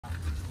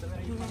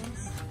Welcome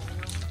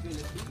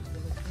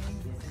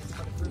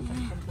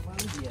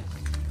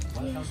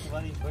to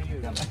Bali for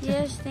you.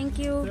 Yes, thank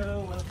you.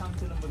 So, welcome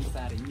to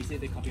Sari. You see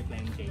the coffee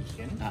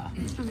plantation. Have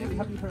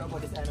you heard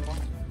about this animal?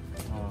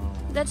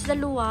 That's the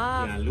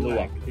luwak. Yeah,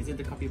 LUWAK. This is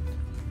the coffee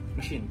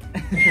machine.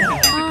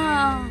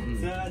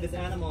 So, this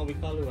animal we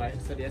call LUWAK.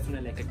 So, they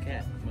smell like a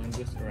cat,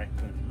 mongoose, or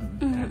raccoon.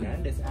 And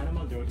then this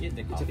animal don't eat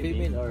the coffee. It's a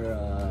female or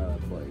a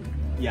boy?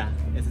 Yeah,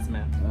 it's a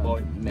smell.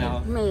 Boy.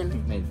 Male.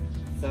 Male.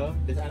 So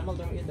this animal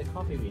don't eat the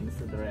coffee beans,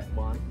 so the red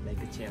one,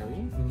 like a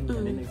cherry, and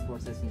then it's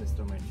processed in the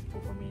stomach for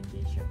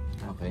fermentation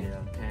after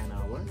 10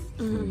 hours.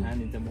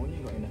 And in the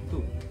morning, go in a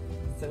poop.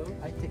 So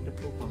I take the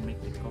poop and make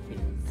the coffee.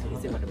 So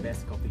it's about the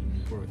best coffee in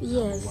the world.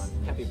 Yes.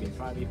 Have you been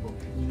tried before?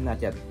 Not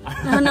yet.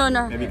 No.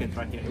 Maybe you can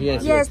try here.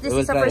 Yes, this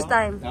is the first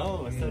time.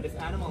 Oh, so this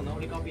animal, not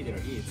only coffee they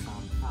eat.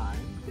 Sometimes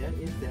there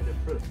is the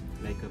fruit,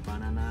 like a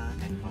banana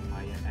and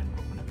papaya and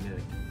coconut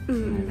milk.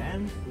 And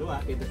then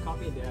LUWAK eat the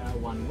coffee there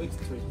 1 week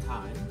 3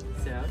 times.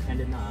 So and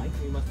the night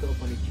we must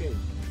open the tree.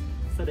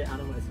 So the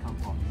animal is come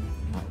out.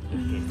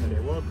 Okay, so they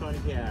work on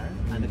here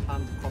and they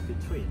plant coffee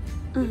tree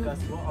because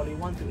we only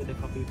want to eat the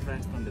coffee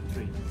fresh from the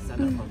tree, so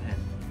not from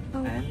hand.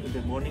 And in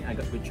the morning I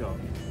got good job.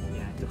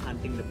 Yeah, to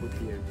hunting the poop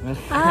here.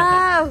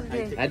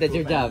 Okay. That's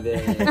your job.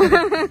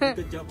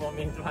 Good job for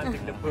me to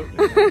hunting the poop.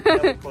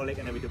 We collect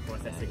and we do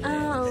processing.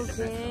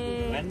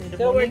 Okay. When in the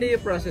So where do morning, you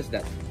process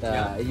that?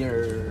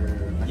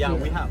 yeah,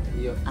 we have.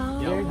 You,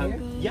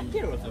 Yeah,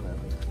 here also.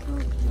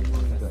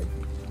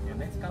 Yeah,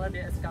 next color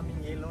there is coming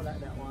yellow like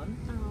that one.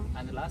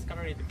 And the last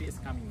color is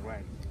coming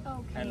red.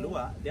 And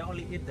LUWAK, they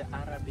only eat the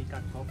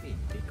Arabica coffee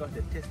because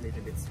they taste a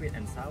little bit sweet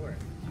and sour.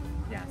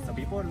 Yeah, so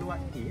before LUWAK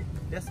eat,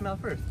 they smell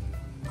first.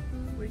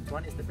 Which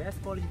one is the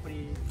best quality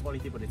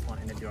for this one,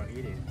 and then they are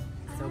eating.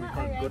 So we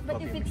call good but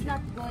coffee if it's machine.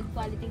 not good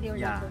quality, they will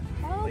Yeah,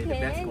 not good. the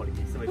best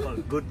quality. So we call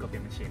it good coffee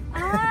machine.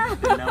 Ah.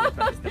 Then now we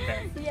practice the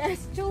best.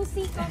 Yes,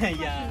 juicy coffee.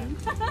 Yeah.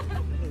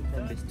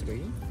 From this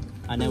tree.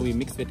 And then we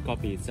mix with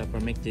coffee, so for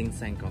make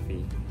ginseng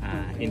coffee.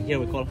 In here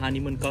we call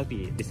honeymoon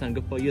coffee. This one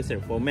good for you, sir,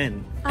 for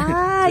men.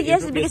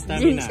 Yes, because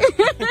stamina.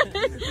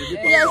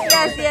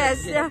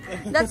 yes. Yeah.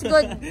 That's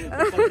good.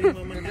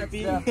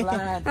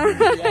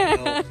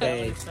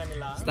 Okay.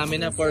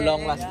 Stamina for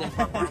long lasting.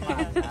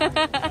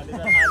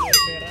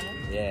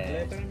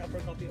 Yeah.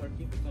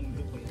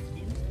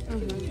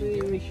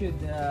 We should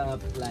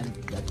plant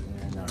that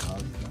in our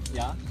house.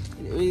 Yeah.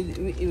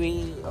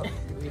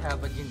 We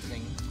have a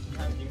ginseng.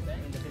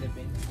 In the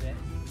Philippines.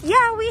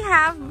 Yeah, we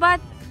have, but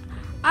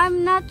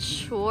I'm not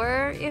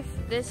sure if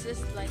this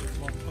is like.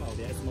 Small,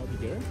 they are small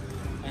bigger,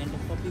 and the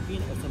coffee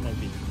bean also small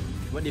big.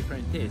 What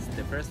different taste?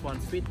 The first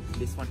one sweet,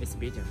 this one is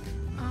bitter.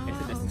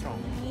 It's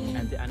strong,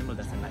 and the animal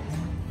doesn't like it.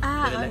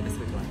 They like the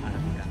sweet one,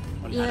 Arabica.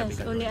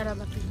 Yes, only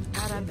Arabica.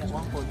 That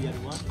one for the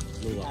other one.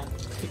 We have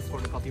 6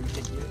 for the coffee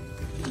machine here.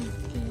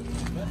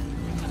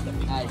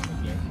 Hi.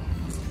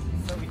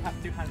 So we have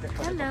 200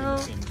 for the Hello.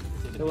 coffee machine.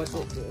 So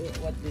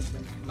what did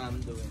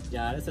mom do?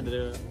 Yeah, that's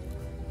the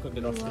cook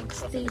the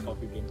roasting the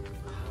coffee bean.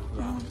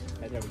 Yeah,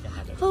 later we can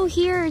have it. Oh,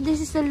 here,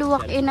 this is the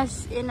LUWAK in a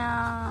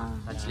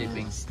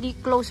Sleeping.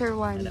 closer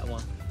one. And that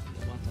one.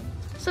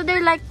 So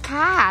they're like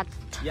cat.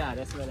 Yeah,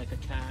 that's where like a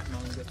cat,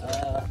 mongoose.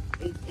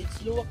 It's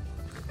LUWAK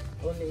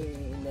only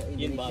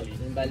in Bali.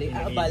 In Bali.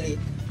 Indonesia.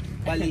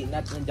 Bali,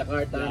 not in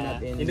Jakarta,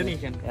 not in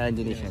Indonesian.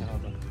 Indonesian.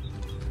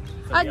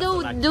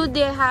 Do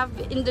they have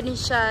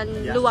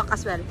Indonesian LUWAK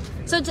as well?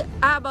 So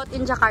about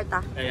in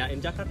Jakarta? Yeah,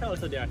 in Jakarta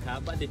also there are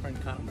cat, but different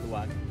kind of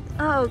LUWAK.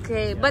 Oh,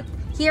 okay. But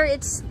here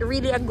it's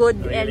really a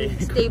good and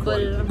stable.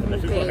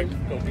 Okay.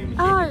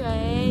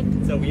 Alright.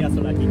 So we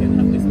also lucky can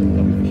have this good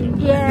coffee machine.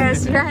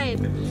 Yes, right.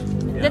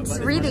 Yeah, That's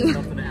really.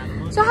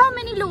 So how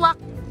many LUWAK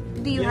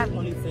do you have?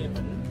 Only 7.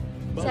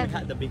 But 7. we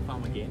had the big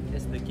farm again.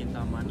 It's the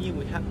Kintamani.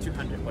 We have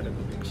 200 for the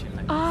coffee machine.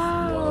 Like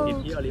Oh.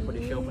 If you only for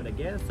the show for the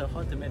guests, so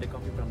how to make the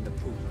coffee from the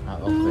pool.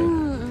 Okay.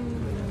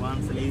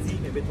 One's lazy,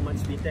 maybe too much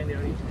sweet and there.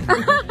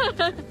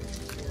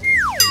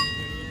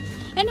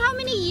 And how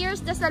many years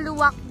does the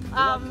LUWAK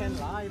can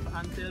live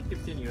until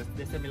 15 years.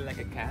 They smell like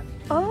a cat.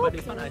 Oh, But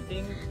this one I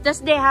think.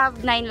 does they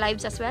have 9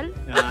 lives as well?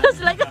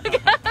 It's like a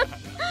cat.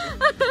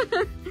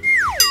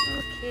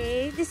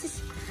 Okay, this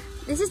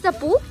is the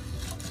poo?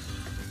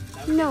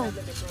 No.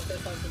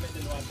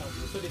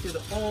 So this is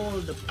all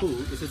the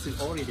poo. This is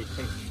already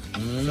clean.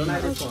 So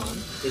like this one,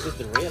 this is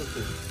the real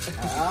poo.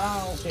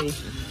 Okay.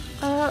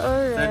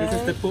 Alright. So this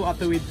is the poo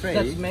after we train.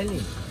 That's many.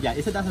 Yeah,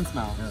 it doesn't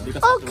smell.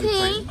 Because after we Okay,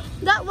 train,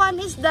 that one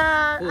is the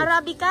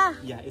Arabica.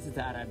 yeah, this is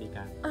the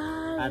Arabica.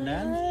 And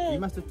then you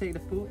must take the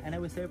poo and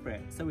then we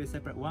separate. So we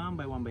separate one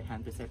by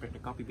hand to separate the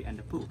coffee bean and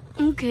the poo.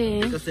 Okay.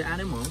 Because the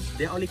animal,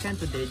 they only can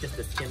to digest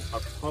the skin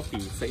of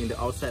coffee. So in the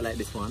outside like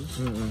this one,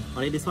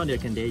 only this one they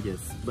can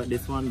digest. But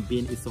this one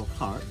bean is so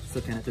hard, so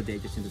cannot to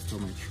digest in the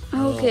stomach.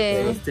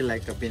 Okay. So still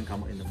like a bean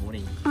come out in the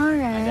morning. Alright.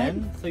 And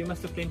then, so you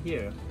must clean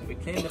here. We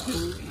clean the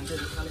poo until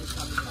the color is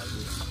coming like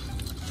this.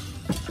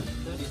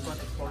 So this one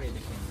is already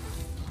clean.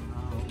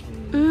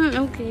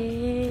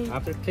 Okay.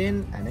 After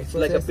clean, and next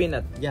Like a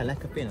peanut. Yeah,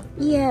 like a peanut.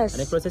 Yes.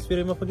 And the process we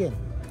remove again.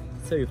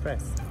 So you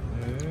press.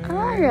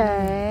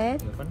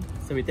 Alright.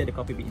 So we take the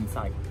coffee bean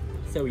inside.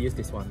 So we use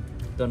this one.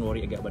 Don't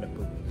worry again about the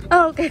poop.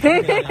 Okay.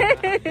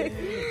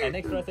 And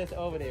next process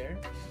over there.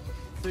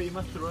 So you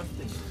must roast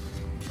it.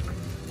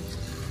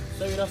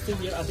 So we roast it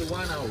here until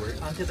 1 hour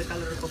until the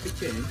color of coffee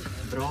change,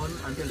 brown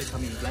until they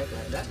coming black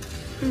like that.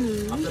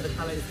 After the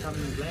color is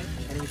coming black,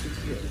 and you should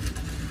here.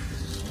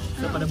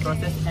 So for the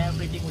process,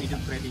 everything we do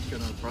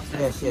traditional process.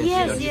 Yes, yes, Yes, We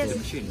don't yes. use the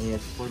machine.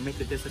 Yes. For make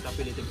the taste of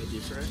coffee a little bit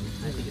different,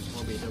 I think it's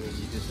more better when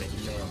you use like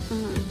that.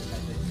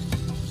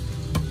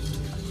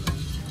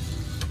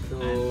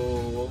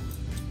 So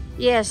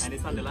Yes. and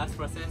it's on the last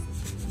process.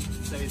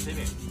 So we save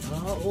it.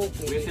 Oh,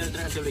 We okay.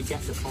 filter until we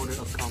get the powder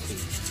of coffee.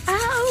 Ah,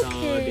 So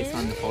okay. this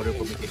one the powder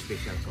for making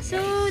special coffee. So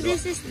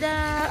this is the...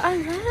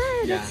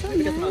 Alright, yeah, that's so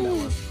because not that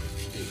one.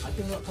 nice. I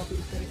think what coffee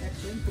is very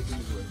excellent to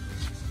good.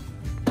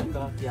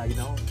 Because yeah, you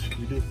know,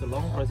 we do so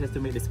long process to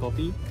make this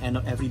coffee, and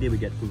not every day we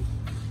get food.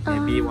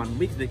 Maybe 1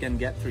 week they can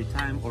get 3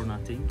 times or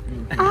nothing.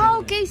 Ah,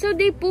 okay. So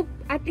they poop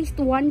at least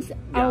once a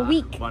Yeah,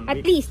 week. 1 At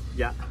week. least.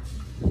 Yeah.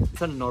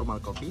 It's a normal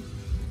coffee.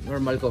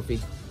 Normal coffee.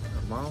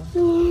 Normal.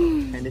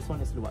 And this one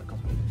is LUWAK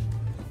coffee.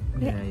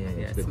 Yeah,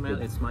 Yeah, good, smell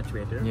good. it's much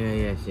better. Yeah,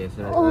 yes, yes.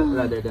 Oh.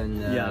 Rather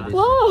than Yeah. this.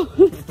 Wow,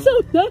 it's so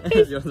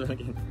nice. Yours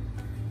again.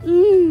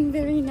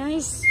 Very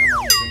nice.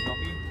 Normal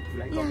coffee. You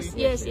like Yes,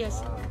 coffee? yes, yes.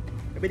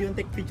 Maybe you want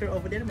to take picture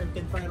over there, maybe we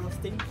can try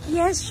roasting.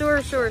 Yes,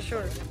 sure, sure,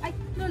 sure.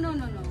 No.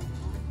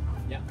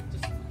 Yeah,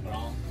 just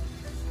brown.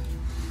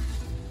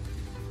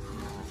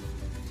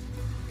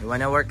 You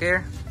wanna work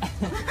here?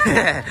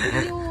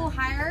 You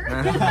hire?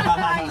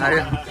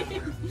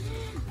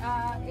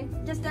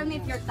 Just tell me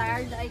if you're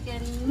tired, I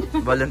can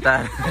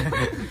Volunteer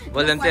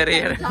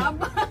here.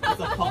 job. It's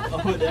a pot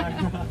over there.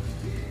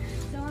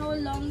 So how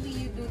long do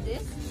you do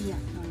this?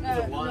 It's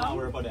a 1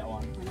 hour for that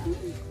one.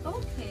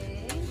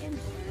 Okay, and then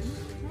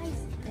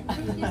nice.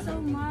 Thank you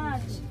so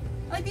much.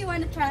 Oh, do you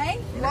want to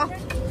try? Wow.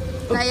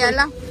 Naya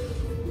lang.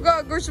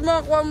 Gagos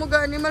mo, kuha mo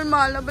gani,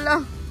 malmala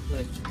bala.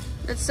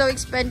 That's so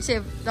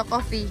expensive, the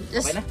coffee.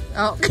 Just, Okay na?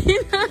 okay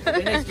na.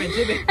 Very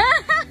expensive eh.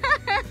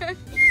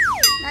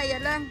 Naya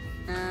lang.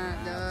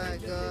 Ah,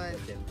 good.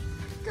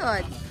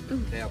 Good.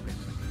 Okay, okay.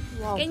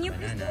 Wow. Can you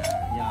please?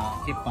 Yeah,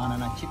 keep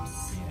banana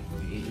chips.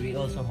 We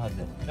also have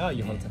that. Oh,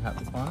 you also have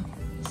this one.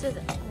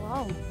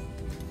 Wow.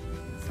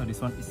 So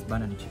this one is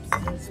banana chips.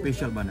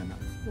 Special banana.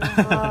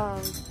 Wow.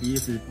 We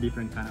use a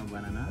different kind of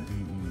banana.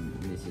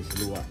 This is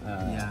LUWAK.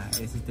 Yeah,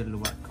 this is the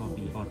LUWAK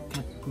coffee or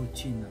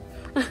cappuccino.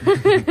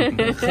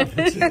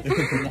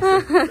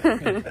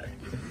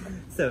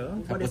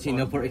 So, for this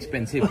Cappuccino one, for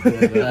expensive. I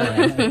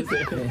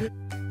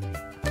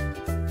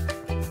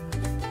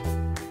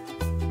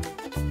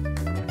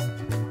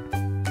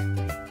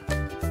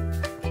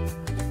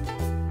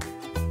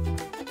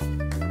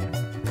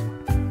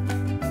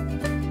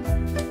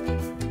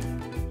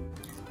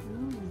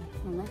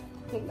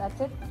think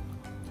that's it.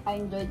 I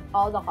enjoyed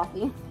all the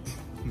coffee.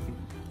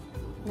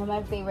 Now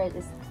my favorite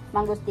is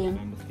mangosteen,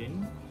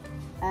 mangosteen.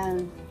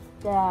 and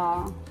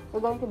we're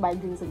going to buy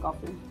drinks and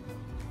coffee.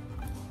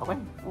 Okay.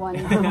 One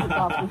drink of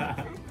coffee.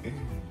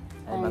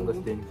 And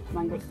Mangosteen.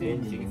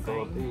 Mangosteen. Chicken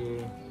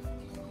coffee.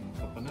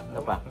 Coconut.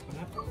 Apa?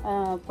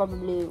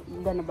 Probably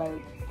gonna buy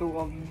 2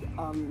 of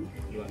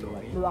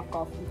LUWAK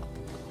coffee.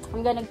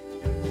 I'm gonna.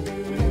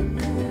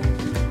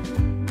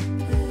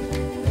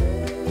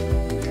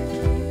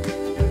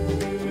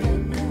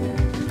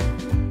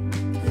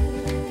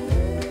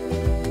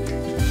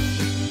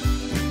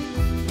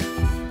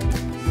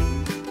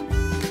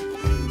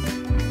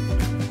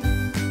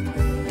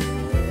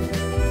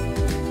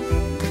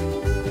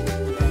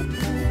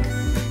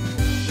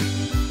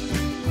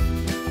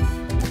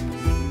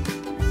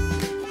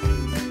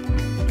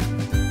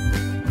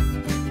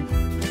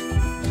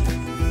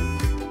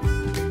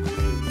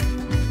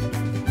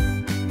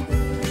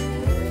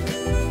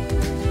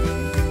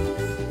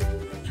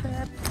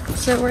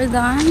 So we're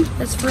done.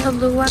 That's for a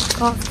LUWAK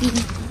coffee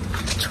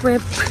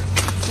trip,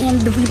 and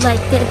we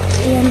liked it,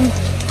 and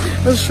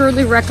we'll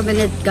surely recommend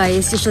it,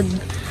 guys. You should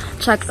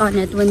check on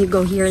it when you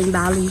go here in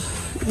Bali.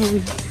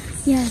 And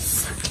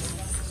yes,